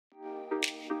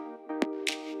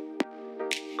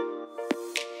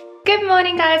Good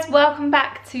morning guys, welcome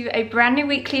back to a brand new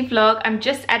weekly vlog. I'm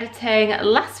just editing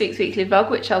last week's weekly vlog,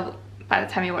 which by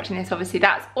the time you're watching this, obviously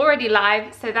that's already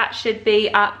live, so that should be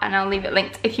up and I'll leave it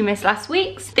linked if you missed last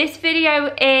week's. This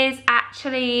video is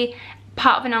actually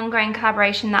part of an ongoing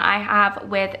collaboration that I have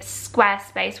with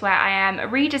Squarespace, where I am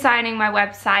redesigning my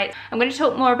website. I'm going to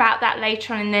talk more about that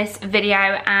later on in this video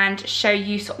and show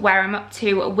you where I'm up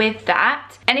to with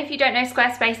that. And if you don't know,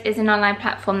 Squarespace is an online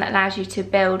platform that allows you to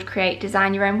build, create,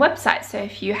 design your own website. So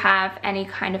if you have any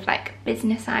kind of like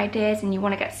business ideas and you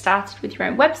want to get started with your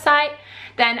own website,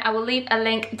 then I will leave a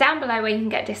link down below where you can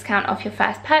get a discount off your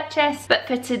first purchase. But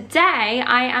for today,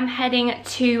 I am heading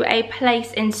to a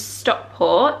place in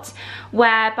Stockport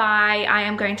whereby I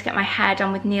am going to get my hair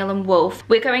done with Neil and Wolf.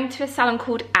 We're going to a salon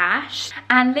called Ash,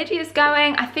 and Lydia's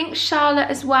going, I think Charlotte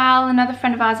as well, another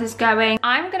friend of ours is going.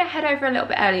 I'm gonna head over a little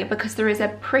bit earlier because there is a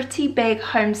pretty big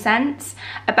home sense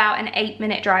about an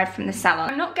 8-minute drive from the salon.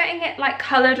 I'm not getting it like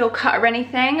coloured or cut or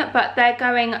anything, but they're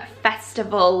going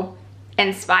festival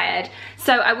inspired.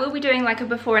 So I will be doing like a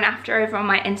before and after over on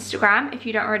my Instagram. If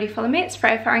you don't already follow me, it's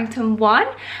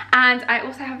freyafarrington1, and I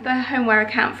also have the homeware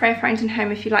account, Freya Farrington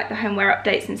Home, if you like the homeware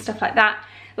updates and stuff like that.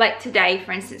 Like today,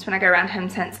 for instance, when I go around Home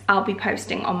Sense, I'll be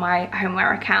posting on my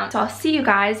homeware account. So I'll see you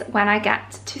guys when I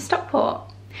get to Stockport,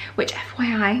 which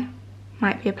FYI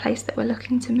might be a place that we're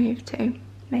looking to move to.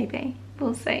 Maybe,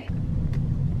 we'll see.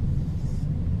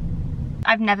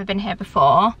 I've never been here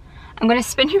before. I'm going to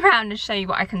spin you around and show you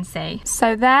what I can see.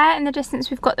 So there in the distance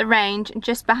we've got the Range,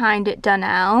 just behind it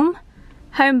Dunelm,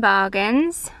 Home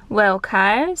Bargains,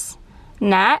 Wilko's,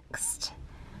 Next,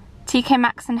 TK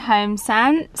Maxx and Home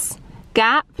Sense,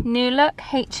 Gap, New Look,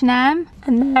 H&M,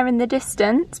 and there in the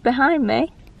distance behind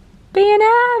me,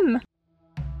 B&M.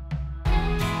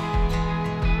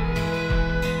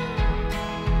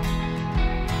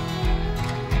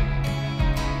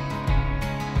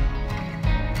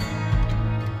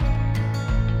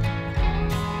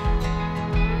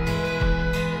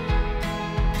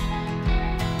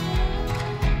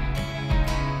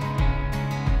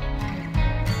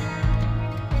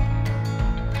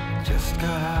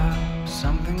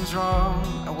 Something's wrong,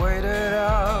 I waited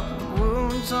up,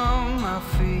 wounds on my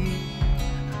feet.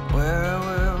 Where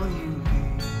will you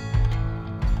be?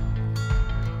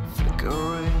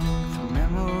 Flickering through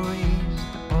memories,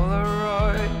 the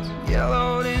Polaroids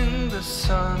yellowed in the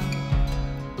sun,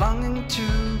 longing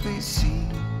to be seen.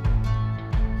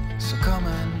 So come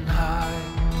and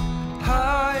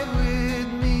hide with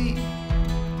me,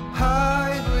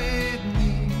 hide with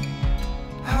me,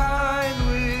 hide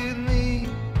with me.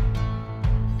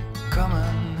 Come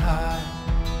and hide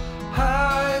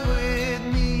with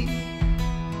me,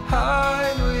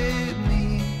 hide with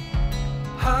me,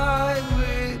 hide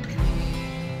with me.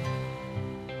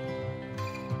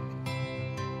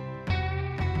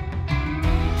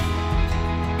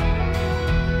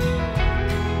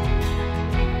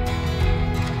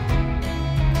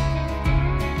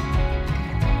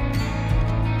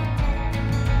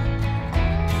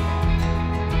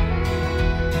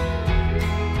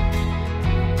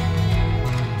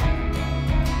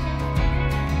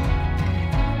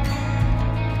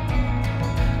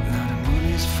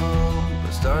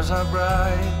 Stars are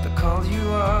bright, they call you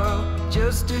up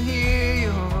just to hear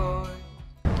your voice.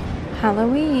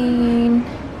 Halloween.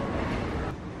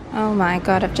 Oh my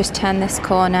god, I've just turned this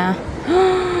corner.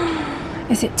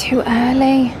 Is it too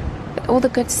early? But all the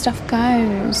good stuff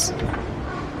goes.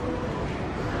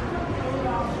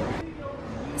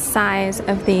 Size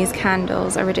of these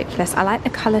candles are ridiculous. I like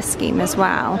the colour scheme as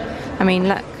well. I mean,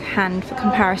 look, hand for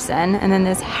comparison. And then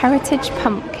there's Heritage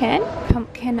Pumpkin,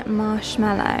 Pumpkin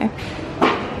Marshmallow.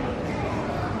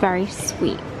 Very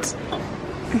sweet.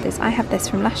 I have this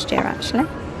from last year actually.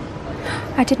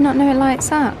 I did not know it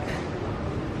lights up.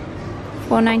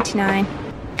 $4.99.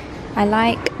 I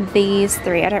like these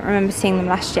three. I don't remember seeing them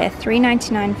last year.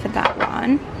 $3.99 for that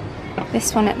one.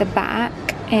 This one at the back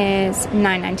is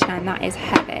 $9.99. That is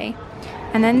heavy.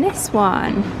 And then this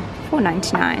one,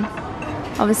 $4.99.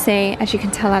 Obviously, as you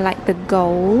can tell, I like the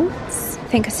golds. I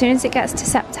think as soon as it gets to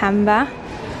September,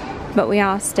 but we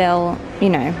are still, you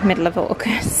know, middle of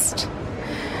August.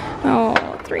 Oh,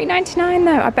 $3.99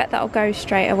 though. I bet that'll go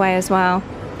straight away as well.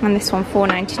 And this one,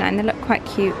 $4.99. They look quite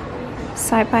cute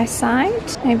side by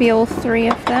side. Maybe all three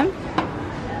of them.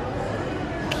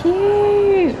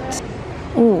 Cute.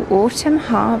 Oh, Autumn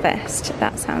Harvest.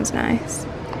 That sounds nice.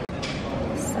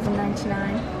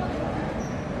 $7.99.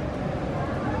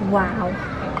 Wow,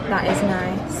 that is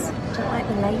nice. I don't like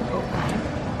the label though.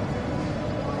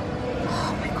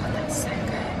 Oh my god, that's so good.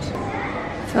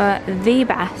 For the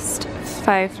best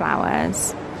faux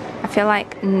flowers, I feel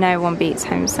like no one beats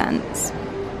Home Sense.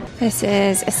 This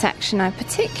is a section I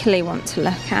particularly want to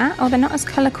look at. Oh, they're not as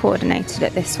colour coordinated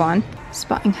at this one.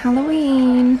 Spotting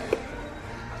Halloween.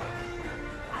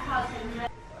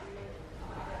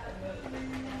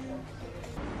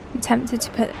 I'm tempted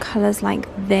to put colours like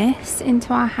this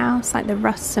into our house, like the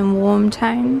rusts and warm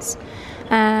tones.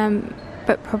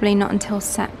 But probably not until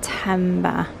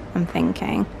September, I'm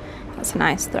thinking. That's a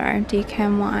nice throw,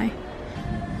 DKNY.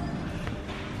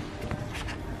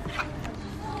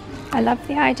 I love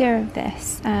the idea of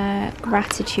this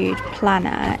gratitude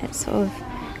planner. It sort of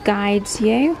guides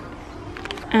you,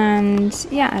 and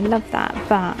yeah, I love that,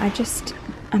 but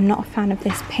I'm not a fan of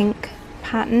this pink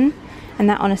pattern, and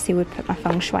that honestly would put my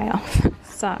feng shui off.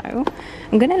 So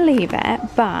I'm gonna leave it,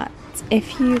 but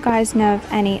if you guys know of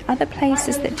any other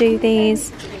places that do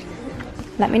these,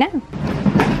 let me know.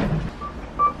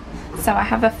 So I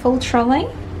have a full trolley.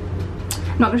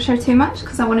 I'm not gonna show too much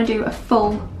because I want to do a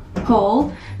full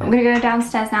haul. I'm gonna go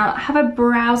downstairs now, have a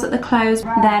browse at the clothes,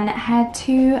 then head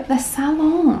to the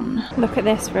salon. Look at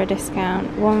this for a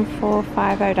discount,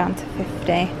 1450 down to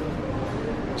 50.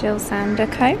 Jill Sander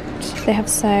coat. They have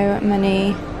so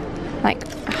many like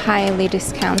highly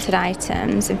discounted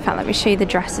items. In fact, let me show you the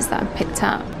dresses that I've picked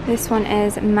up. This one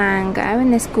is mango in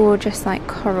this gorgeous like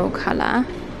coral colour. Are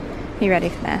you ready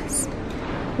for this?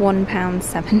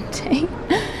 £1.70.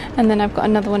 And then I've got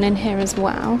another one in here as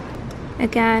well.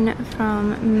 Again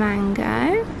from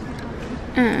Mango,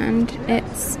 and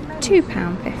it's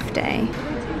 £2.50.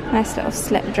 Nice little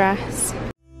slip dress.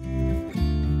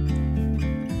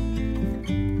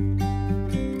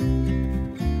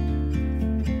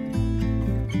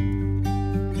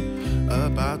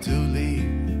 About to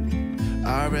leave,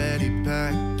 already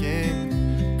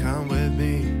packing. Come with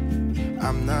me,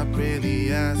 I'm not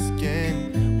really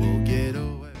asking. We'll get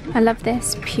away. I love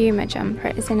this Puma jumper.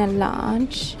 It is in a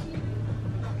large.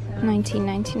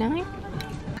 $19.99.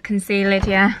 I can see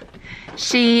Lydia.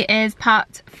 She is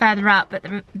parked further up, but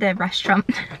the restaurant,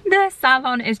 the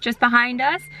salon is just behind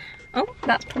us. Oh,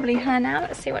 that's probably her now.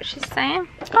 Let's see what she's saying.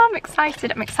 Oh, I'm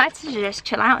excited. I'm excited to just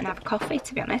chill out and have a coffee,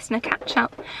 to be honest, and a catch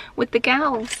up with the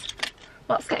girls.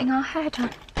 What's getting our hair done?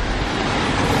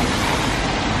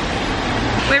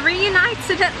 We're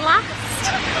reunited at last.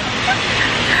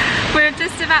 We're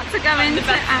just about to go into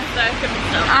Oh,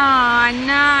 I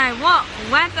know. What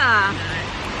weather?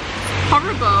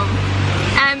 Horrible.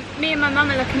 Me and my mum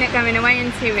are looking at going away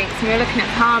in 2 weeks, and we're looking at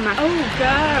Palma. Oh,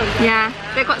 go! Yeah,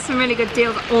 they've got some really good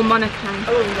deals, or Monaco.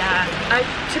 Oh, yeah.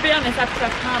 To be honest, I prefer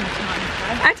Palma to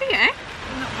Monaco. Oh, do you?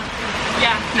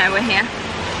 Yeah. No, we're here.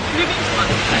 Have you been to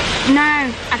Monaco?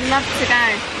 No, I'd love to go.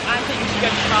 I think you should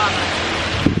go to Palma.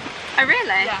 Oh,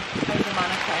 really? Yeah, over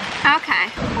Monaco. Okay.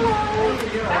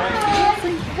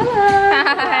 Hello!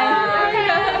 Hi.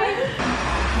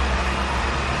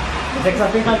 Because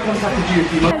I think I contacted you a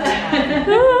few months.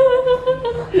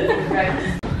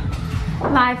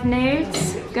 Live nudes,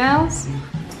 girls.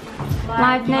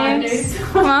 Live nudes.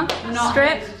 Come on,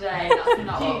 strip. Today, that's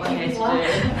not what we're here to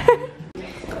do.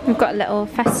 We've got a little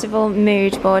festival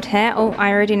mood board here. Oh,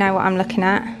 I already know what I'm looking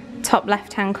at. Top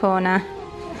left-hand corner.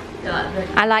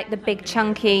 I like the big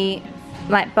chunky,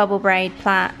 like bubble braid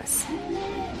plaits.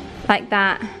 Like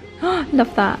that. Oh,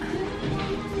 love that.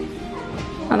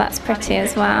 Oh, that's pretty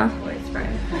as well.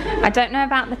 I don't know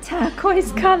about the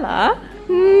turquoise colour.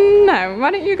 No, why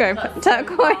don't you go for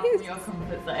turquoise?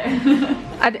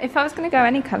 If I was going to go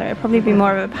any colour, it'd probably be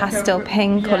more of a pastel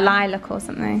pink or lilac or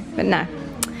something. But no.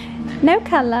 No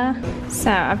colour.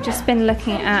 So I've just been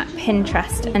looking at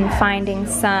Pinterest and finding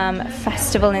some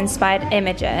festival inspired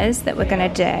images that we're going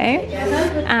to do.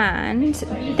 And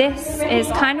this is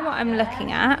kind of what I'm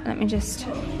looking at. Let me just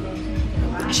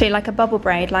show you, like a bubble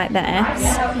braid like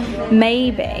this.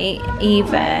 Maybe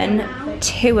even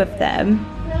 2 of them,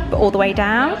 but all the way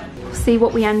down. We'll see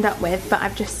what we end up with, but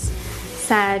I've just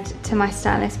said to my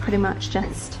stylist pretty much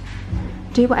just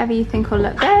do whatever you think will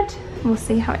look good. We'll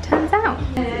see how it turns out.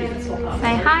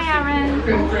 Say hi, Aaron.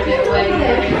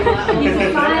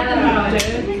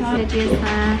 Lydia's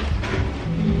there.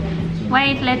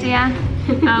 Wave, Lydia.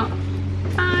 Oh.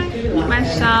 Hi.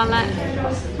 Where's Charlotte?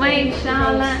 Wave,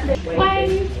 Charlotte.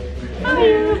 Wave. Hi.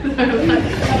 To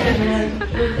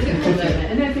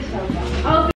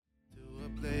a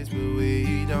place where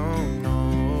we don't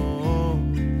know.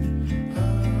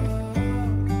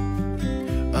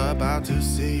 About to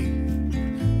see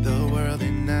the world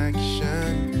in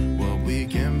action, what we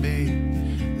can be,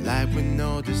 life with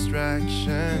no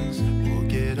distractions. We'll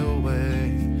get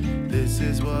away. This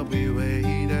is what we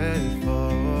waited for.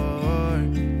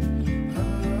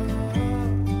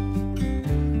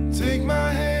 Take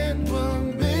my hand, we'll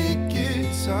make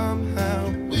it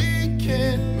somehow. We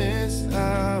can't miss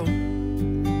out.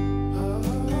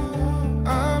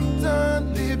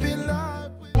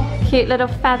 cute little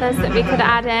feathers that we could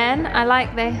add in. I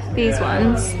like these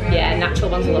ones. Yeah,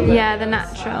 natural ones are lovely. Yeah, the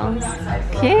naturals.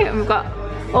 Cute. And we've got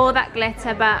all that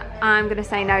glitter, but I'm gonna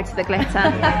say no to the glitter.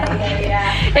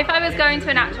 If I was going to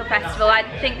an actual festival, I'd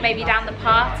think maybe down the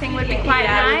parting would be quite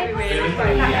nice.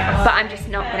 But I'm just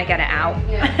not gonna get it out.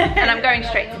 And I'm going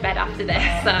straight to bed after this,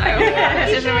 so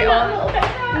it's just gonna be all...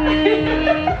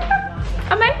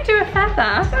 I'll maybe do a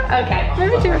feather. Okay.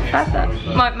 Maybe do a feather.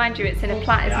 Mind you, it's in a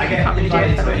plait, isn't it? You can't really do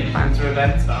a feather in a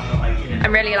plait.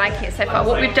 I'm really liking it so far.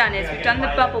 What we've done is we've done the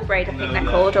bubble braid, I think they're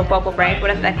called, or bobble braid,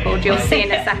 whatever they're called. You'll see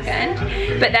in a second.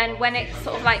 But then when it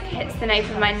sort of like hits the nape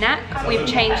of my neck, we've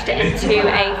changed it into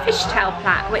a fishtail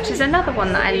plait, which is another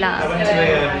one that I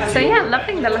love. So yeah,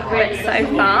 loving the look of it so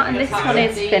far. And this one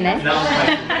is finished. No.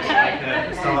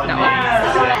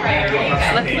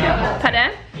 Looking at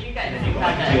pardon?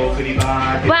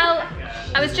 Well,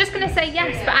 I was just going to say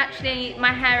yes, but actually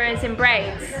my hair is in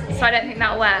braids, so I don't think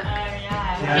that'll work.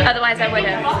 Otherwise I would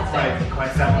have.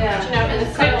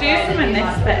 Could do some in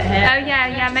this bit here. Oh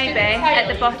yeah, maybe. At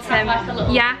the bottom.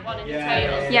 Yeah.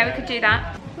 Yeah, we could do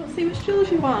that. Let's see which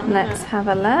jewels you want. Let's have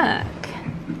a look.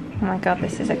 Oh my god,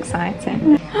 this is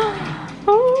exciting.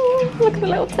 Oh, look at the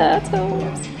little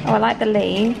turtles. Oh, I like the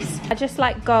leaves. I just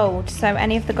like gold, so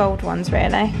any of the gold ones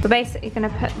really. We're basically going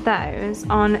to put those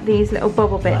on these little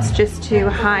bubble bits just to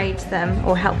hide them,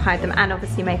 or help hide them, and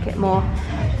obviously make it more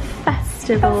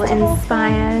festival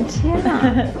inspired.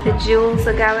 Yeah. The jewels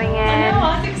are going in.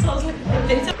 I think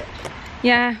so.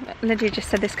 Yeah, Lydia just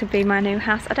said this could be my new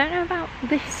house. I don't know about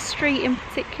this street in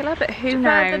particular, but who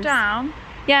knows? Further down?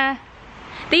 Yeah.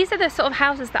 These are the sort of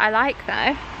houses that I like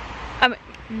though.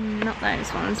 Not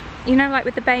those ones. You know, like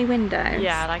with the bay windows.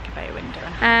 Yeah, I like a bay window.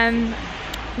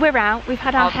 We're out. We've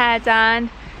had our hair done.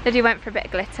 Lydia went for a bit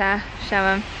of glitter. Show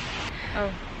them. Oh,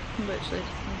 literally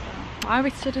just went down. Why are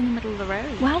we stood in the middle of the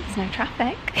road? Well, there's no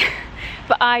traffic.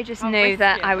 But I just knew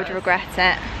that I would regret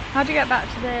it. How do you get back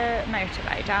to the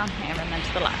motorway? Down here and then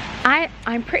to the left?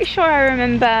 I'm pretty sure I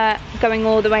remember going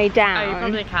all the way down. Oh, you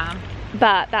probably can.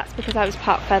 But that's because I was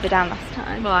parked further down last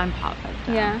time. Well, I'm parked further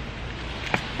down. Yeah.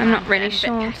 I'm not really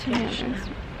sure, to be honest.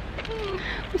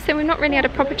 So we've not really had a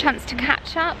proper chance to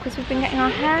catch up because we've been getting our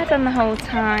hair done the whole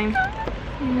time.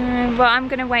 No, well, I'm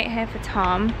going to wait here for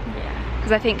Tom. Yeah.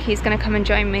 Because I think he's going to come and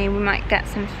join me. We might get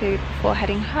some food before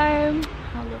heading home.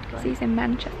 How lovely. He's in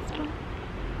Manchester.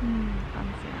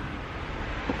 Fancy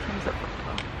that. Comes up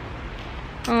football.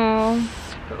 Oh,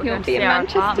 But we're you'll going to be see in our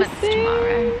Manchester apartments soon.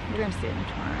 tomorrow. We're going to see them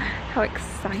tomorrow. How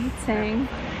exciting.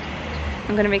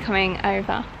 I'm going to be coming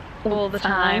over all the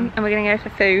time. And we're going to go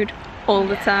for food all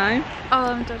the time. Oh, I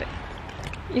haven't done it.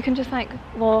 You can just like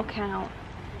walk out.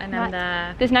 And then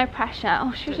there's no pressure.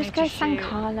 Oh, should we don't just need go to San shoot.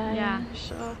 Carlos? Yeah,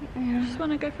 sure. Yeah. Just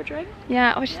want to go for a drink?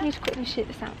 Yeah, I just need to quickly shoot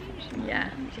this outfit. Yeah,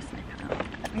 just nip it out.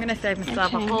 I'm going to save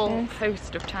myself a whole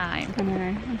host of time. I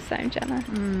know, I'm so jealous.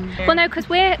 Well, no, because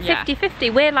we're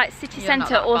 50-50. We're like city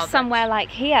centre or somewhere like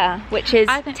here, which is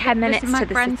 10 minutes to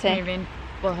the city. Moving,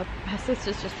 well, her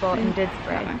sister's just bought in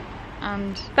Didsbury.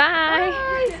 And Bye!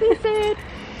 see you soon.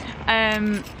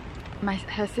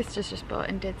 Her sister's just bought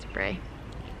in Didsbury.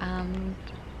 And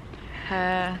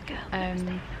her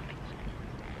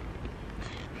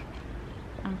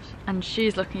and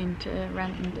she's looking to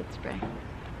rent in Didsbury.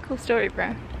 Cool story,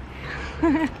 bro.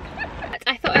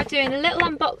 I thought I'd do a little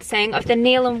unboxing of the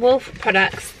Neil & Wolf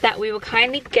products that we were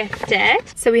kindly gifted.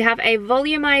 So we have a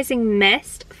volumizing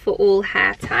mist for all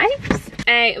hair types,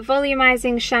 a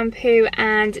volumizing shampoo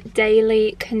and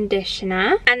daily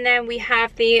conditioner, and then we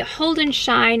have the Hold and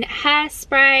Shine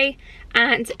hairspray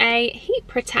and a heat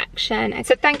protection.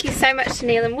 So thank you so much to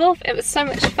Neil & Wolf. It was so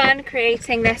much fun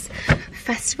creating this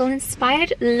festival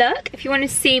inspired look. If you want to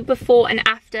see before and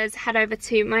afters, head over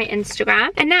to my Instagram.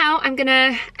 And now I'm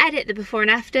gonna edit the before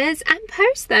and afters and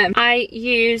post them. I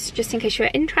use, just in case you're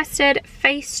interested,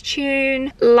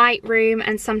 Facetune, Lightroom,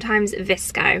 and sometimes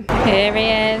Visco. Here he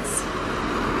is.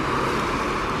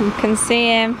 You can see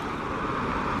him.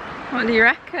 What do you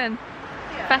reckon?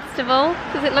 Festival?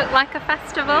 Does it look like a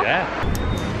festival? Yeah.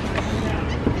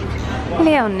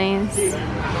 Leonie's.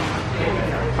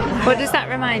 What does that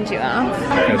remind you of?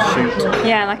 Like a suit.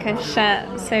 Yeah, like a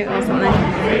shirt, suit or something.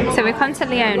 So we've come to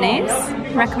Leonie's.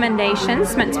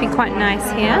 Recommendations, meant to be quite nice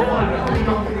here.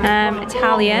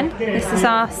 Italian. This is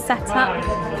our setup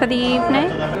for the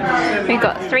evening. We've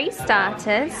got 3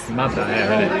 starters. Mad that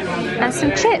hair, isn't it? And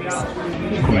some chips.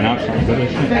 It's coming out something good,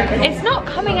 isn't it? It's not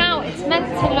coming out, it's meant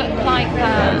to look like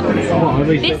that. What are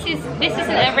these? This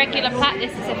isn't a regular plait,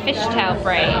 this is a fishtail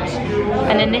braid.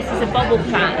 And then this is a bobble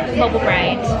plait. double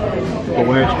braid. But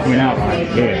where it's coming out, like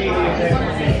here.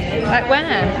 Like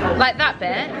where? Like that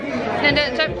bit? No,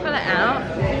 don't pull it out.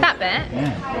 That bit?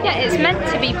 Yeah. Yeah, it's meant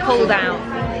to be pulled out.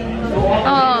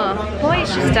 Oh,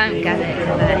 boys just don't get it, do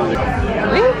they?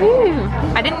 Woohoo!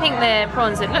 I didn't think the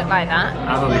prawns would look like that.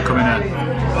 How are they coming out?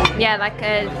 Yeah, like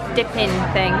a dipping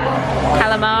thing.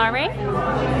 Calamari,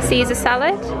 Caesar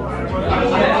salad,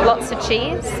 lots of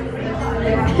cheese,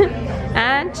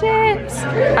 and chips.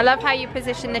 I love how you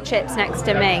position the chips next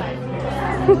to me.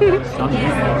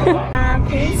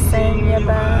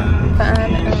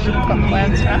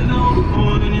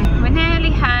 We're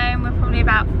nearly home. We're probably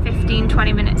about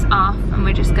 15-20 minutes off, and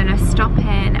we're just gonna stop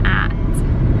in at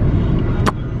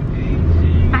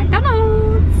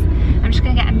McDonald's. I'm just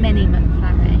gonna get a mini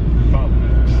McFlurry.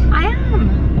 I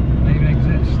am. They even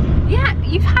exist. Yeah,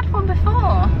 you've had one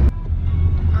before.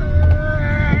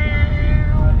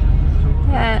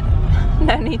 Yeah,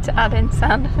 no need to add in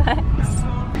sound effects.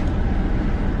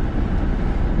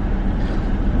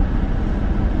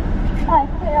 Hi,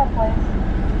 can I have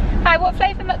please? Hi, what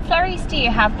flavour McFlurries do you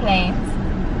have, please?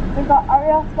 We've got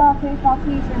Oreo, Sparkles,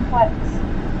 Marquise and Twix.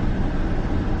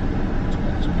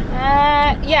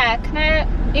 Yeah, can I...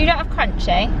 You don't have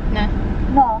crunchy? No.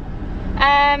 No.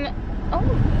 Oh.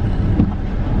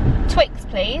 Twix,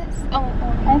 please. Oh.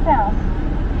 Anything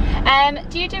else?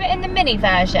 Do you do it in the mini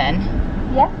version?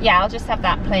 Yeah. Yeah, I'll just have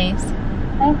that, please.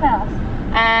 Anything else?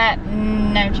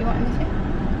 No, do you want anything?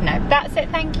 No, that's it,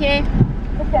 thank you.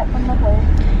 Just get some more, please.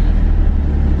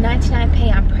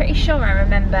 99p, I'm pretty sure I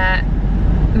remember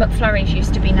McFlurries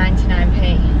used to be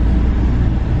 99p.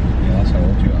 Yeah, that's how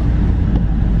old you are.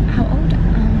 How old?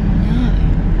 Oh no,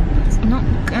 that's not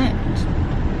good.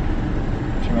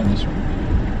 Should I run this one?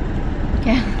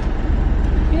 Yeah.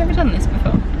 Have you ever done this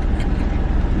before?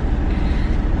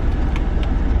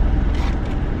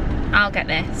 I'll get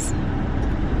this.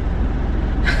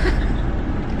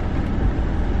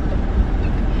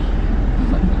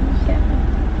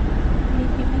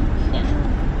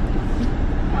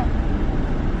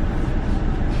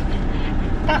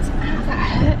 That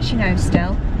hurts, you know,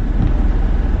 still.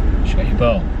 Should I get your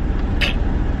bowl?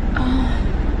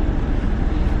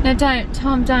 Oh. No, don't,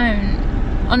 Tom, don't.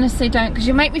 Honestly, don't, because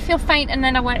you'll make me feel faint and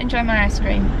then I won't enjoy my ice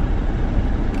cream.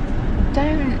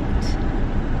 Don't.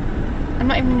 I'm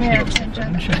not even near able to enjoy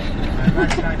it.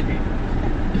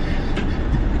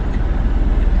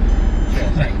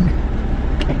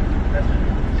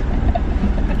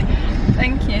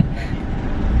 Thank you.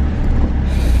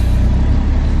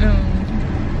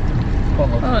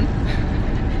 Hold on.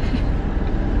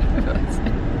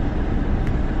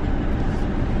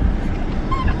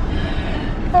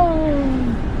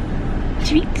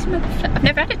 Tweaks McFlurry. I've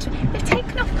never had it. They've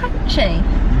taken off crunchy.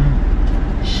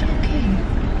 Shocking.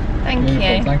 Thank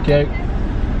you. Thank you.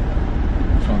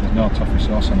 So there's no toffee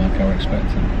sauce on like I was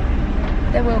expecting.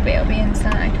 There will be. It'll be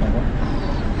inside.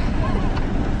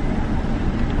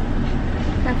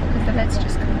 Careful, because the lid's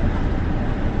just come off.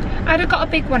 I'd have got a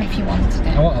big one if you wanted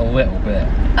it. I want a little bit.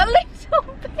 A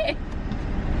little bit.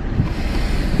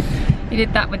 You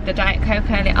did that with the Diet Coke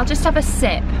earlier. I'll just have a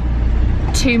sip.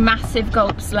 2 massive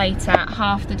gulps later,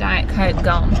 half the Diet Coke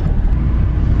gone.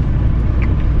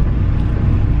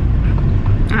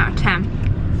 Out of 10.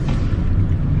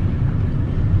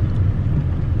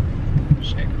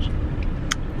 6.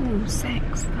 Ooh,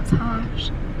 6. That's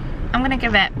harsh. I'm gonna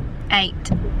give it 8.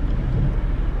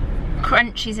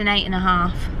 Crunchy's an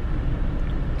 8.5.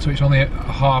 So it's only a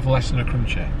half less than a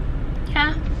crunchy?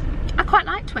 Yeah. I quite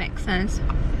like Twixes.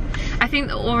 I think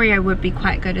the Oreo would be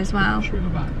quite good as well. Should we go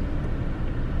back?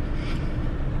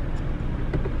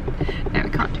 No, we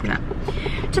can't do that.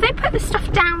 Do they put the stuff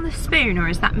down the spoon, or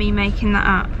is that me making that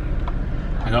up?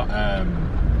 I got, oh,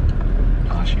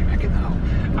 actually making that up.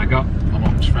 I got my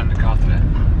mum's friend a car today.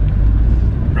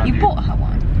 You bought her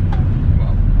one?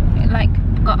 Well, You, like,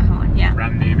 got her one, yeah.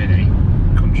 brand new Mini,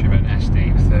 Countryman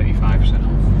SD, 35%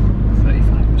 off.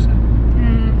 35%.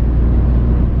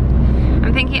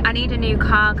 I'm thinking I need a new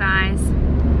car, guys.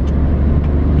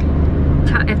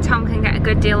 If Tom can get a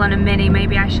good deal on a Mini,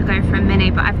 maybe I should go for a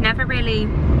Mini, but I've never really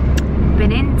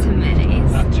been into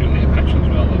Minis. That 2 litre petrol as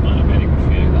well, that might have been good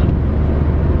for you then.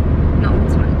 Not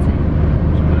automatic.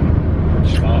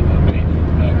 Smart that Mini,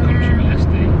 Countryman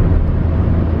SD.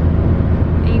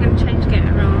 Are you going to change gear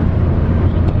or?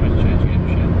 Sometimes change gear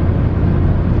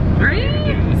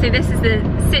shit. So this is the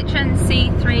Citroen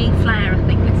C3 Flare, I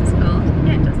think this is called.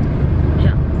 Yeah, it doesn't.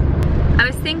 I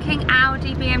was thinking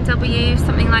Audi, BMW,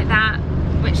 something like that,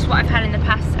 which is what I've had in the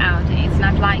past Audis, and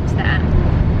I've liked them.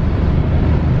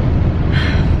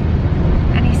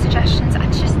 Any suggestions? I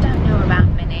just don't know about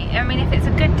Mini. I mean, if it's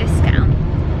a good discount,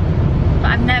 but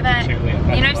I've never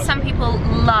You know, some people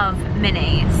love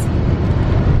minis.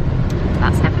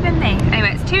 That's never been me.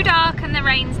 Anyway, it's too dark and the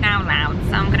rain's now loud,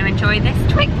 so I'm going to enjoy this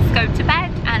Twix, go to bed,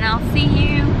 and I'll see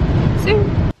you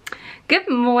soon. Good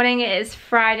morning, it is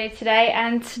Friday today,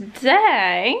 and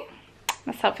today,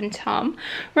 myself and Tom,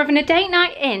 we're having a date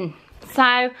night in. So,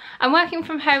 I'm working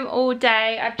from home all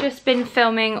day. I've just been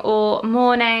filming all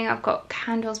morning. I've got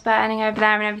candles burning over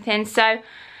there and everything. So,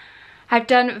 I've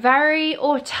done very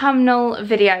autumnal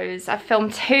videos. I've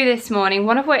filmed 2 this morning,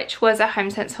 one of which was a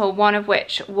HomeSense haul, one of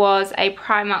which was a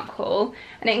Primark haul.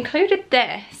 And it included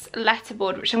this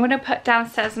letterboard, which I'm going to put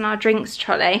downstairs on our drinks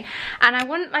trolley. And I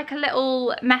want like a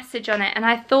little message on it. And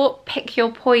I thought Pick Your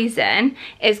Poison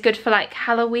is good for like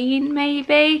Halloween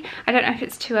maybe. I don't know if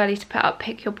it's too early to put up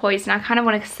Pick Your Poison. I kind of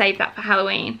want to save that for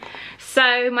Halloween.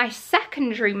 So my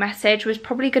secondary message was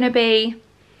probably going to be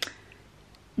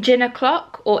gin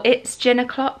o'clock, or it's gin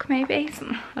o'clock maybe.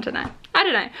 I don't know,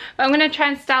 but I'm going to try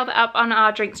and style that up on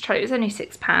our drinks trolley. It was only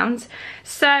 £6.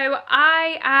 So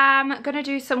I am going to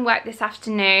do some work this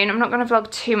afternoon. I'm not going to vlog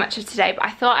too much of today, but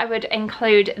I thought I would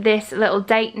include this little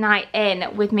date night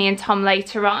in with me and Tom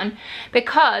later on,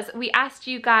 because we asked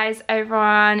you guys over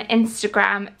on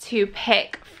Instagram to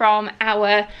pick from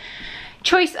our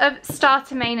choice of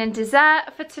starter, main and dessert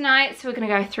for tonight. So we're going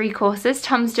to go 3 courses.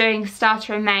 Tom's doing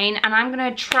starter and main, and I'm going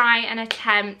to try and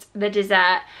attempt the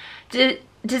dessert.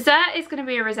 Dessert is going to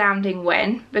be a resounding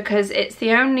win because it's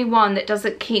the only one that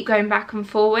doesn't keep going back and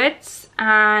forwards,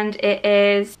 and it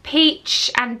is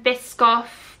peach and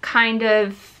Biscoff kind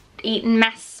of eaten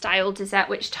mess style dessert,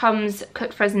 which Tom's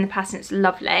cooked for us in the past and it's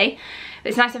lovely.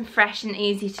 It's nice and fresh and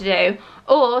easy to do.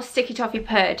 Or sticky toffee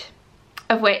pud,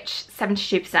 of which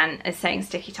 72% is saying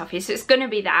sticky toffee, so it's gonna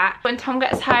be that. When Tom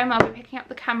gets home, I'll be picking up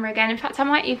the camera again. In fact, I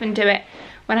might even do it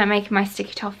when I'm making my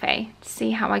sticky toffee to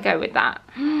see how I go with that.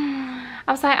 I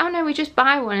was like, oh no, we just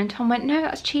buy one, and Tom went, no,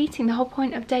 that's cheating. The whole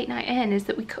point of date night in is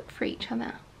that we cook for each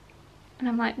other. And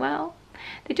I'm like, well,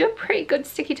 they do a pretty good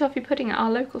sticky toffee pudding at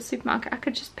our local supermarket. I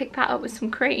could just pick that up with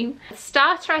some cream.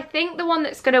 Starter, I think the one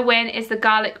that's gonna win is the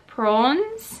garlic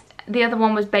prawns. The other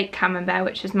one was baked camembert,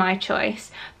 which was my choice.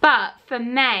 But for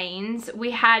mains, we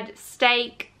had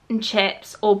steak and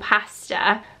chips or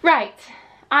pasta. Right,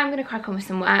 I'm going to crack on with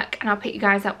some work, and I'll pick you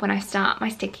guys up when I start my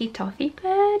sticky toffee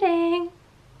pudding.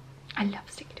 I love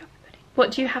sticky toffee pudding.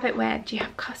 What do you have it with? Do you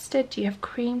have custard? Do you have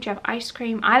cream? Do you have ice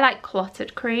cream? I like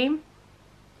clotted cream,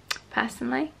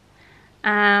 personally.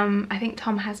 I think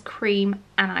Tom has cream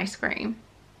and ice cream.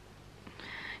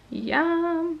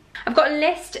 Yum. I've got a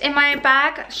list in my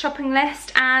bag, shopping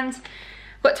list, and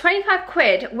got 25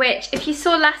 quid, which if you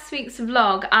saw last week's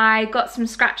vlog, I got some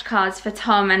scratch cards for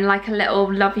Tom and like a little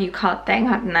love you card thing.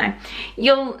 I don't know.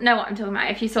 You'll know what I'm talking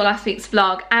about if you saw last week's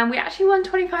vlog, and we actually won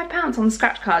 £25 on the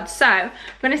scratch cards. So I'm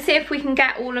going to see if we can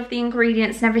get all of the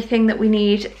ingredients and everything that we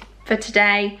need for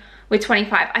today with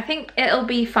 25. I think it'll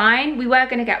be fine. We were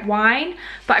gonna get wine,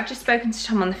 but I've just spoken to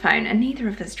Tom on the phone, and neither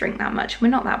of us drink that much. We're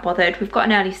not that bothered. We've got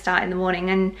an early start in the morning,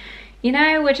 and you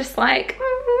know, we're just like,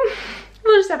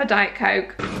 we'll just have a Diet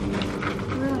Coke.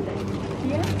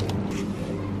 Yeah.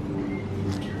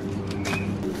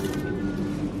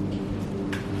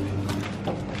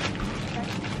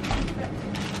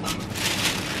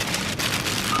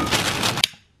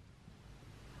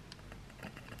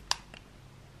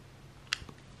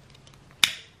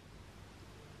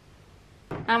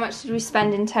 How much did we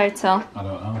spend in total? I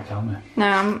don't know, tell me. No,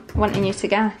 I'm wanting you to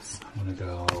guess. I'm gonna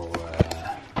go,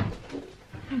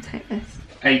 I'll take this.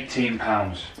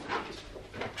 £18.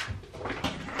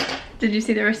 Did you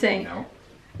see the receipt? No.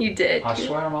 You did. I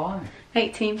swear on my life.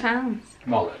 £18.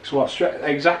 Bollocks, what,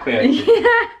 exactly 18?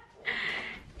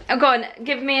 Oh, go on,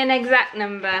 give me an exact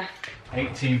number.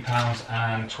 £18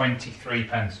 and 23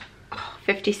 pence. Oh,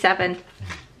 57.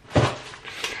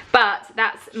 But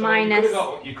that's so minus.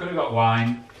 You could have got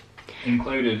wine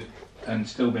included and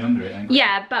still been under it.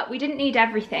 Yeah, but we didn't need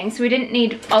everything, so we didn't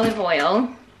need olive oil,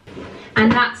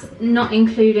 and that's not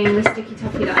including the sticky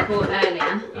toffee that I bought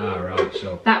earlier. Ah, right.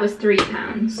 So that was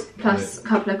 £3 plus a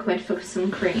couple of quid for some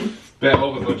cream. Bit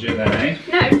over budget then, eh?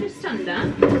 No, just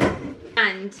under.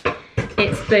 And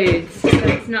it's Booths, so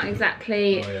it's not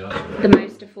exactly the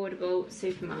most affordable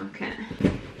supermarket.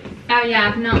 Oh yeah,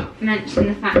 I've not mentioned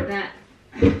the fact that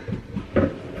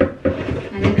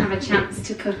I didn't have a chance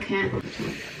to cook it.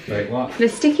 Wait, what? The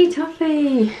sticky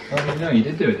toffee. Oh no, you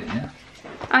did do it, didn't you?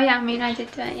 Oh yeah, I mean I did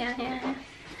do it, yeah.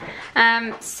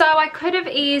 So I could have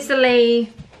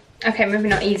easily, okay, maybe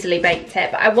not easily baked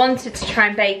it, but I wanted to try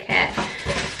and bake it.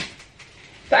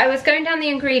 But I was going down the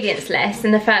ingredients list,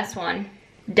 and the first one,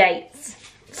 dates.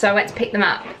 So I went to pick them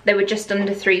up. They were just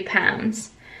under £3.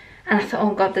 And I thought,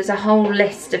 oh God, there's a whole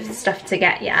list of stuff to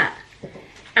get yet.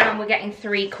 And we're getting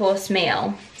 3-course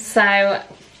meal. So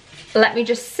let me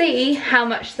just see how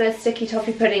much the sticky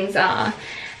toffee puddings are.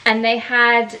 And they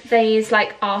had these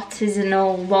like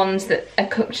artisanal ones that are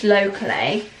cooked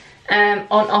locally on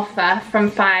offer from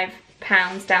 £5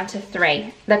 down to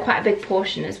 £3. They're quite a big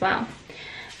portion as well.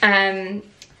 So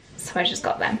I just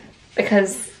got them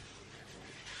because,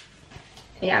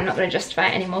 yeah, I'm not going to justify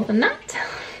it any more than that.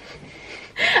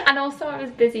 And also I was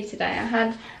busy today.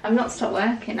 I've not stopped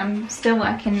working. I'm still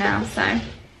working now, so.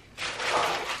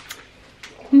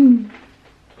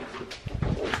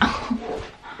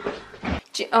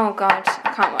 Oh God,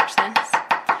 I can't watch this.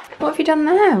 What have you done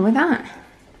there with that?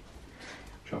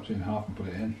 Chopped it in half and put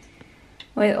it in.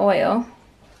 With oil?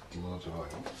 Loads of oil.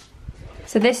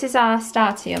 So this is our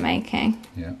starter you're making?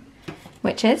 Yeah.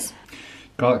 Which is?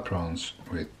 Garlic prawns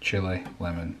with chilli,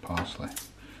 lemon, parsley.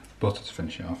 Butter to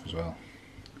finish it off as well.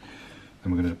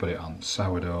 Then we're going to put it on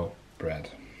sourdough bread.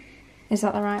 Is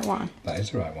that the right one? That is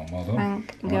the right one, well done.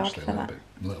 Thank I'm God actually for a that.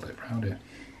 little bit proud here.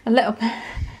 A little bit.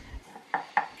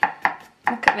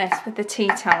 Look at this with the tea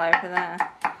towel over there.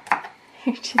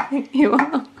 Who do you think you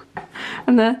are?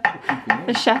 And the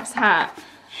chef's hat.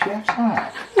 Chef's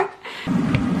hat?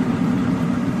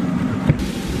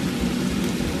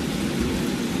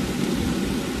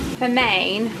 For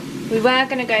main, we were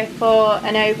going to go for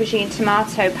an aubergine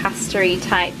tomato pasta-y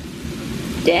type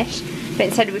dish, but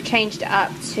instead we've changed it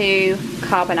up to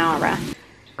carbonara.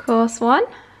 Course 1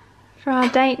 for our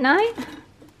date night.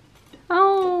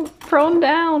 Oh, prawn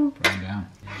down. Prawn down.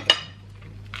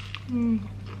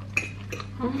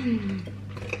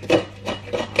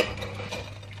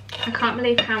 I can't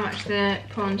believe how much the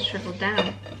prawns shriveled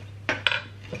down.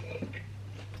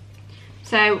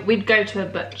 So we'd go to a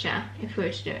butcher if we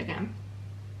were to do it again.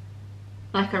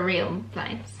 Like a real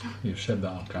place. You've said that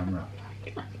on camera.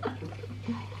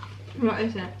 What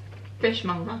is it?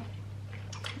 Fishmonger.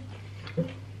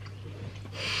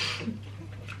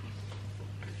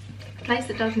 Place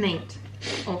that does meat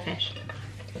or fish.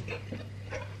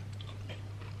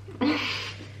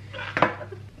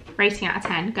 Rating out of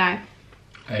 10, go.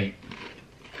 8.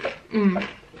 Mm.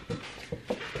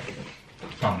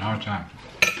 Oh, now it's time.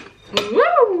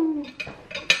 Woo!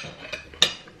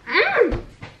 Mm.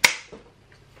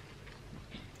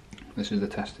 This is the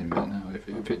testing bit now.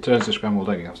 If it turns to scrambled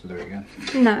egg, you have to do it again.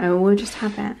 No, we'll just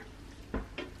have it.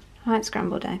 I like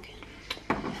scrambled egg.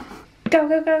 Go,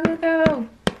 go, go, go, go!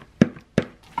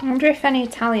 I wonder if any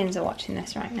Italians are watching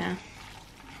this right now.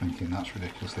 Thinking that's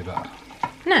ridiculously bad.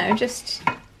 No, just,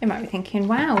 they might be thinking,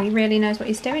 wow, he really knows what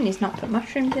he's doing. He's not put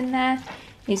mushrooms in there.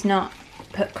 He's not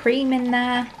put cream in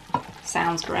there.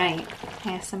 Sounds great.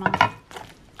 ASMR.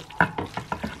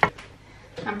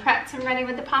 I'm prepped and ready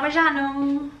with the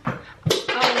Parmigiano.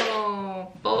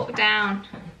 Oh, fork down.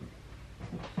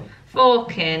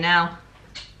 Fork here now.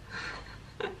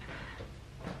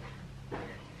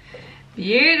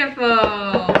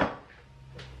 Beautiful.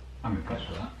 I'm impressed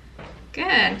with that.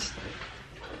 Good.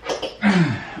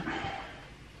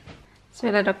 So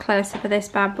a little closer for this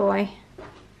bad boy.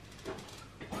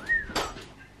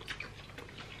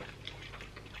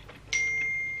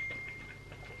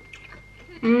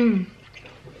 Mmm.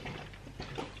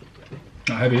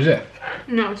 Not heavy, is it?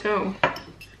 Not at all.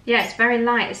 Yeah, it's very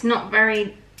light. It's not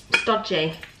very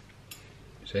stodgy.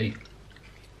 See?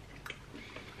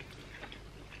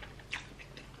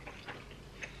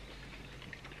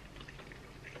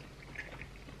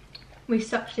 We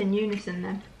sucked in unison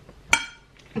then.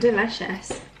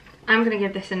 Delicious. I'm going to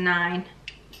give this a 9.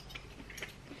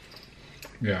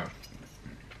 Yeah.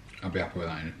 I'll be happy with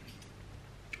that in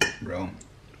Rome.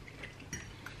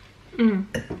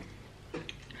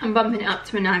 I'm bumping it up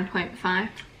to a 9.5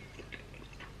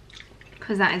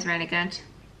 because that is really good.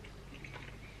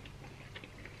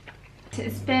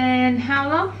 It's been how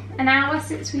long? An hour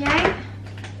since we ate.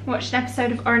 Watched an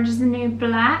episode of Orange is the New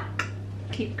Black.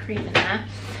 Keep the cream in there.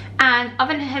 And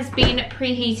oven has been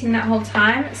preheating that whole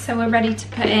time, so we're ready to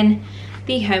put in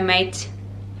the homemade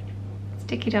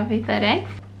sticky toffee pudding.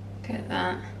 Look at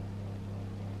that.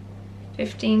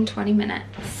 15-20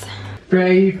 minutes.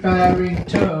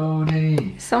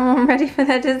 Freyafarrington. Someone ready for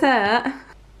their dessert?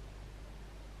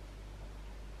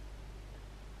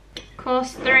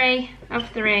 Course 3 of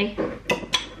 3.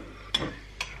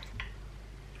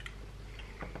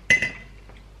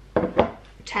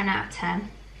 Ten out of 10.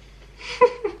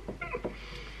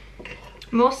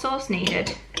 More sauce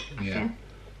needed. Yeah.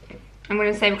 I'm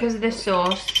going to say because of this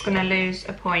sauce, it's going to lose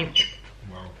a point.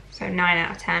 Wow. So 9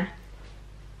 out of 10.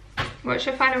 What's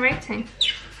your final rating?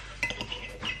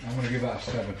 I'm going to give that a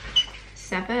 7.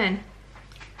 7.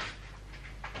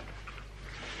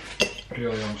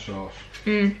 purely on sauce.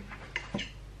 Mm. I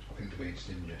think the weight's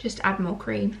stingy. Just add more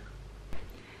cream.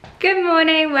 Good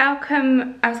morning,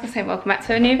 welcome. I was gonna say welcome back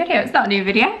to a new video. It's not a new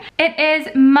video. It is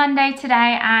Monday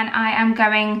today and I am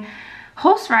going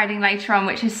horse riding later on,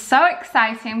 which is so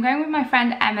exciting. I'm going with my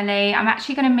friend Emily. I'm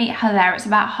actually going to meet her there. It's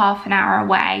about half an hour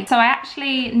away. So I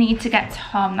actually need to get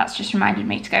Tom, that's just reminded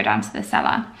me to go down to the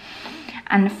cellar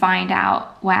and find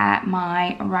out where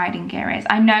my riding gear is.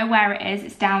 I know where it is,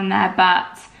 it's down there,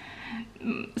 but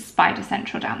Spider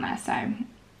Central down there. So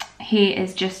he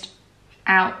is just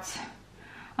out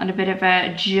on a bit of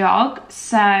a jog.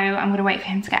 So I'm going to wait for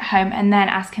him to get home and then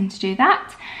ask him to do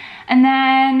that. And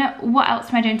then what else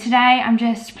am I doing today? I'm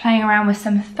just playing around with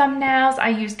some thumbnails. I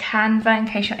use Canva in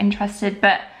case you're interested,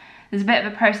 but there's a bit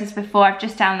of a process before. I've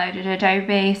just downloaded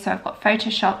Adobe, so I've got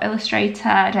Photoshop, Illustrator,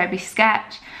 Adobe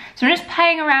Sketch. So I'm just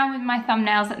playing around with my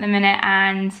thumbnails at the minute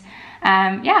and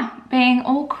yeah, being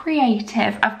all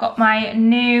creative. I've got my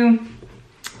new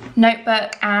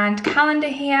notebook and calendar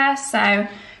here, so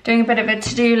doing a bit of a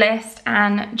to-do list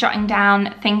and jotting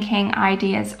down thinking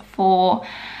ideas for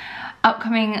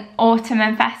upcoming autumn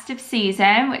and festive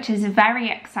season, which is very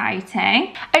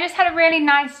exciting. I just had a really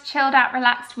nice chilled out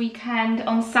relaxed weekend.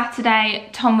 On Saturday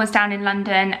Tom was down in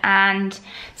London and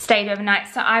stayed overnight,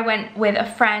 so I went with a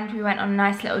friend. We went on a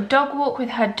nice little dog walk with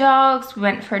her dogs, we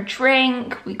went for a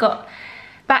drink, we got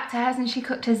back to hers and she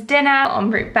cooked us dinner. En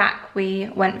route back we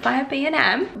went via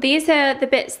B&M. These are the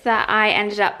bits that I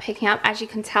ended up picking up. As you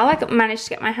can tell, I managed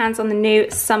to get my hands on the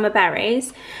new summer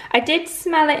berries. I did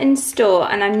smell it in store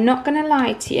and I'm not gonna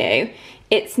lie to you,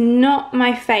 it's not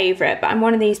my favourite, but I'm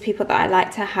one of these people that I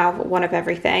like to have one of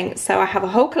everything. So I have a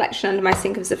whole collection under my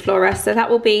sink of Zaflora, so that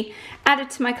will be added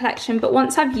to my collection. But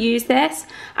once I've used this,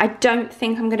 I don't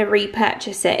think I'm gonna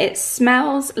repurchase it. It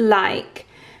smells like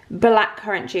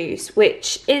blackcurrant juice,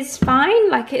 which is fine.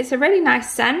 Like, it's a really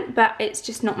nice scent, but it's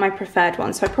just not my preferred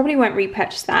one, so I probably won't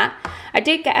repurchase that. I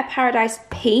did get a Paradise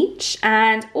Peach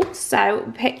and also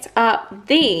picked up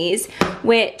these,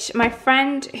 which my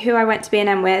friend who I went to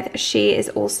B&M with, she is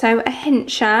also a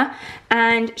hincher,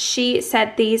 and she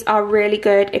said these are really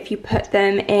good if you put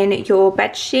them in your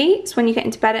bed sheets when you get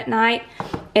into bed at night.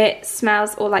 It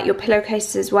smells, or like your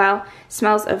pillowcases as well,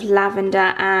 smells of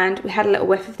lavender, and we had a little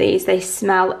whiff of these. They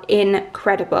smell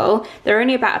incredible. They're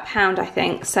only about £1, I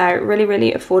think, so really,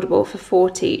 really affordable for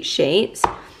 40 sheets.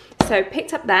 So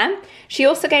picked up them. She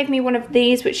also gave me one of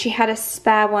these, which she had a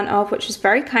spare one of, which was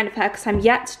very kind of her because I'm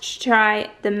yet to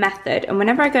try the Method, and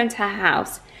whenever I go into her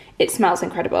house, it smells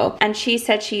incredible. And she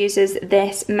said she uses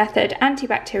this Method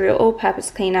antibacterial all-purpose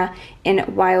cleaner in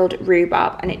wild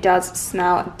rhubarb, and it does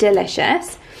smell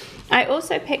delicious. I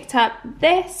also picked up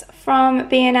this from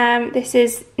B&M. This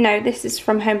is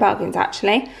from Home Bargains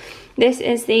actually. This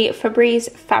is the Febreze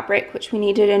fabric, which we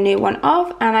needed a new one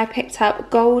of, and I picked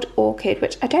up Gold Orchid,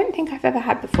 which I don't think I've ever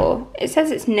had before. It says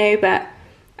it's new, but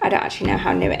I don't actually know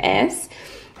how new it is.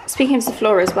 Speaking of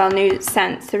Zaflora as well, new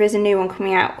scents, there is a new one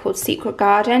coming out called Secret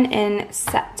Garden in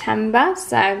September,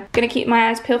 so I'm gonna keep my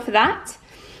eyes peeled for that.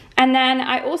 And then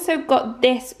I also got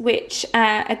this, which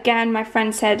again, my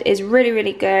friend said is really,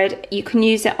 really good. You can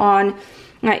use it on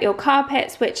like your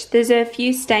carpets, which there's a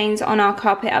few stains on our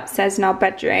carpet upstairs in our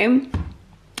bedroom.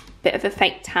 Bit of a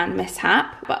fake tan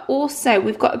mishap. But also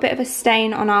we've got a bit of a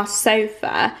stain on our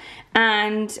sofa,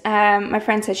 and my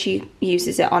friend said she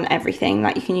uses it on everything.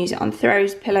 Like, you can use it on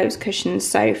throws, pillows, cushions,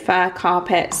 sofa,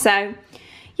 carpet. So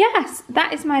yes,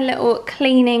 that is my little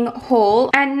cleaning haul.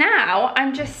 And now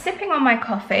I'm just sipping on my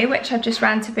coffee, which I've just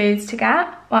ran to Booths to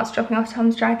get whilst dropping off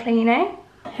Tom's dry cleaning.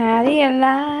 How do you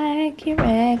like your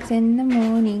eggs in the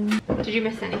morning? Did you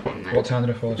miss anything then? What time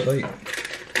did I fall asleep?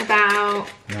 About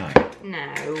 9.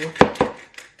 No,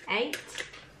 8.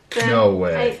 No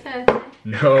way. 8:30.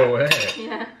 No way.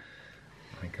 Yeah.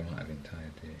 I think I might have been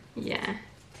tired too. Yeah.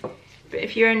 But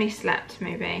if you only slept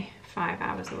maybe 5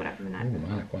 hours or whatever the night. Oh,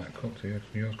 mine are quite cooked.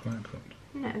 Yours quite cooked.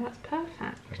 No, that's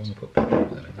perfect. I've only put pepper on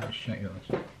there. Let's check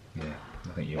yours. Yeah, I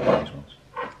think you got these ones.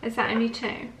 Is that only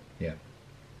 2? Yeah.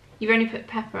 You've only put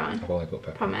pepper on? I've only put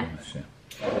pepper Promise. on this,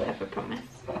 yeah. Pepper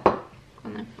promise. Go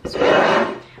on then.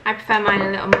 I prefer mine a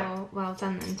little more well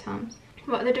done than Tom's.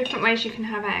 What are the different ways you can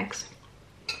have eggs?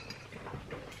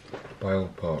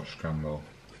 Boiled, poached, scrambled.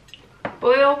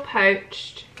 Boiled,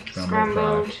 poached,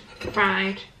 Scrambled,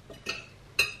 fried.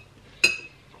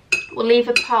 We'll leave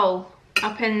a poll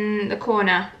up in the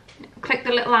corner. Click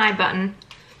the little I button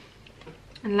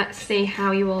and let's see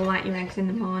how you all like your eggs in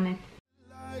the morning.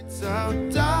 Lights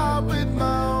out, die with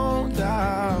my own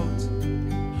doubts.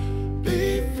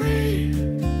 Be free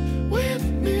with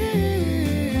me.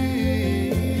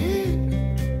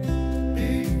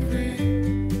 Be free.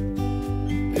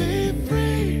 Be free.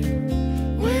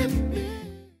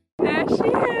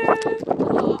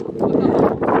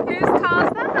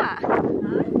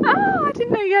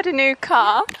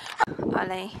 car.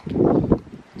 Ollie.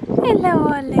 Hello,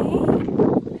 Ollie.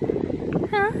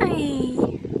 Hi.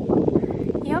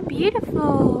 You're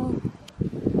beautiful.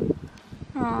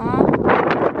 Aww.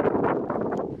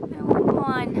 Little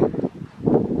one.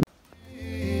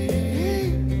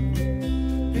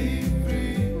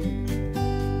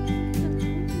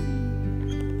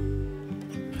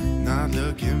 Not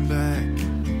looking back,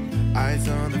 eyes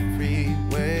on the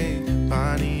freeway,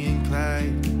 Bonnie and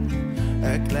Clyde,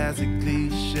 a classic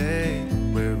cliche.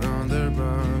 We're on the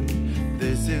run,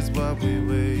 this is what we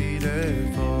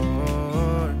waited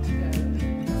for.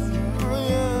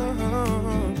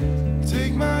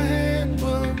 Take my hand,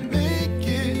 we'll make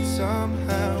it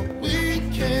somehow. We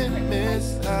can't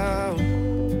miss out.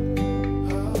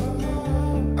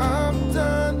 I'm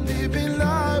done living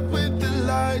life with the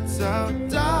lights out,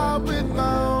 down with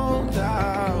my own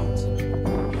doubts.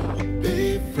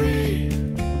 Be free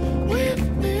with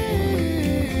me.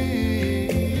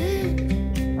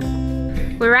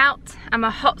 We're out. I'm a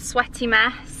hot, sweaty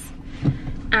mess,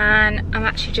 and I'm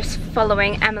actually just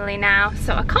following Emily now.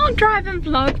 So I can't drive and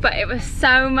vlog, but it was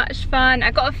so much fun.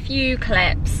 I got a few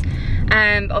clips.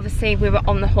 Obviously we were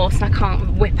on the horse and I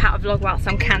can't whip out a vlog whilst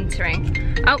I'm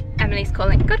cantering. Oh, Emily's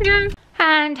calling. Gotta go.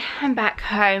 And I'm back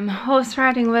home. Horse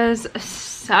riding was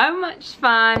so much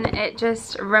fun. It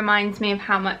just reminds me of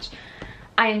how much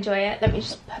I enjoy it. Let me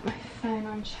just put my phone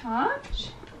on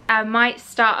charge. I might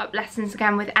start up lessons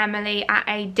again with Emily at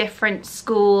a different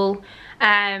school,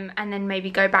 and then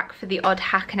maybe go back for the odd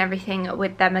hack and everything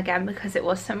with them again because it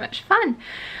was so much fun.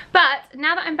 But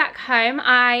now that I'm back home,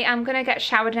 I am gonna get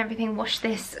showered and everything, wash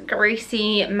this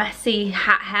greasy, messy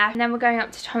hat hair, and then we're going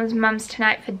up to Tom's mum's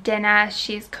tonight for dinner.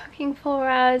 She's cooking for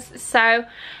us, so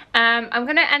I'm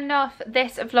gonna end off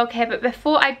this vlog here, but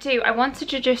before I do, I wanted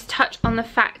to just touch on the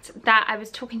fact that I was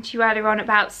talking to you earlier on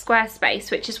about Squarespace,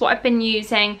 which is what I've been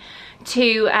using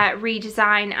to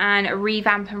redesign and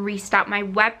revamp and restart my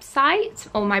website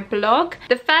or my blog.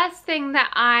 The first thing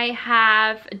that I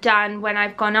have done when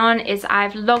I've gone on is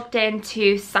I've logged in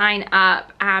to sign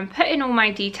up and put in all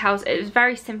my details. It was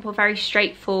very simple, very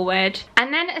straightforward,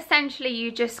 and then essentially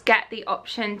you just get the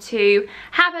option to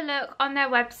have a look on their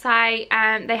website,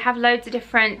 and they have loads of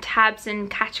different tabs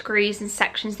and categories and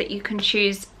sections that you can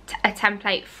choose a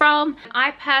template from.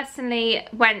 I personally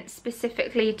went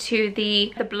specifically to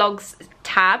the blogs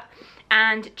tab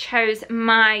and chose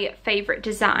my favorite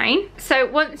design. So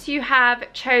once you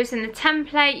have chosen the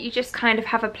template, you just kind of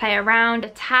have a play around. The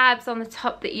tabs on the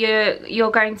top that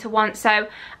you're going to want. So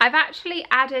I've actually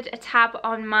added a tab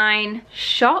on mine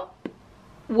shop,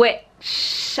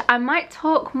 which I might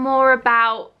talk more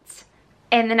about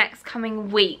in the next coming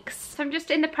weeks. So I'm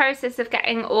just in the process of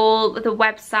getting all the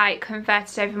website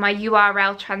converted over, my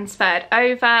URL transferred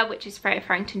over, which is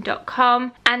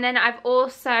freyafarrington.com. And then I've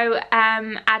also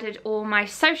added all my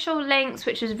social links,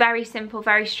 which was very simple,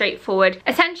 very straightforward.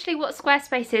 Essentially what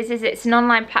Squarespace is it's an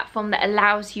online platform that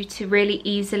allows you to really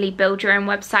easily build your own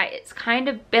website. It's kind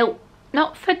of built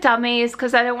not for dummies,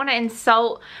 because I don't want to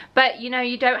insult, but you know,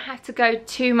 you don't have to go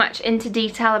too much into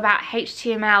detail about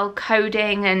HTML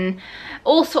coding and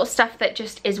all sorts of stuff that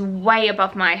just is way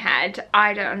above my head.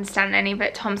 I don't understand any of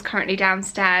it. Tom's currently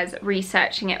downstairs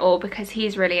researching it all because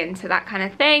he's really into that kind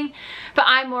of thing, but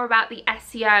I'm more about the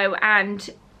SEO and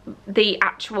the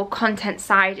actual content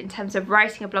side in terms of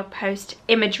writing a blog post,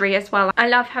 imagery as well. I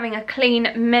love having a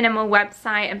clean, minimal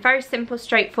website and very simple,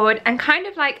 straightforward, and kind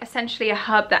of like essentially a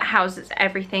hub that houses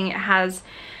everything. It has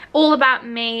all about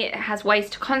me, it has ways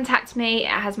to contact me,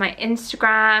 it has my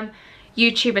Instagram,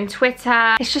 YouTube and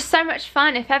Twitter. It's just so much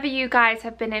fun. If ever you guys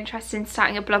have been interested in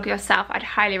starting a blog yourself, I'd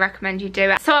highly recommend you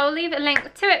do it. So I'll leave a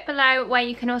link to it below where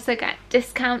you can also get a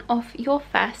discount off your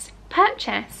first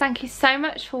purchase. Thank you so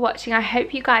much for watching. I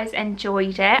hope you guys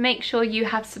enjoyed it. Make sure you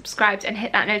have subscribed and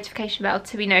hit that notification bell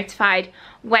to be notified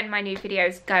when my new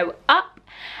videos go up.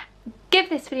 Give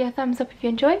this video a thumbs up if you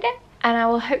enjoyed it, and I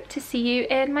will hope to see you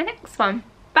in my next one.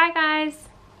 Bye guys.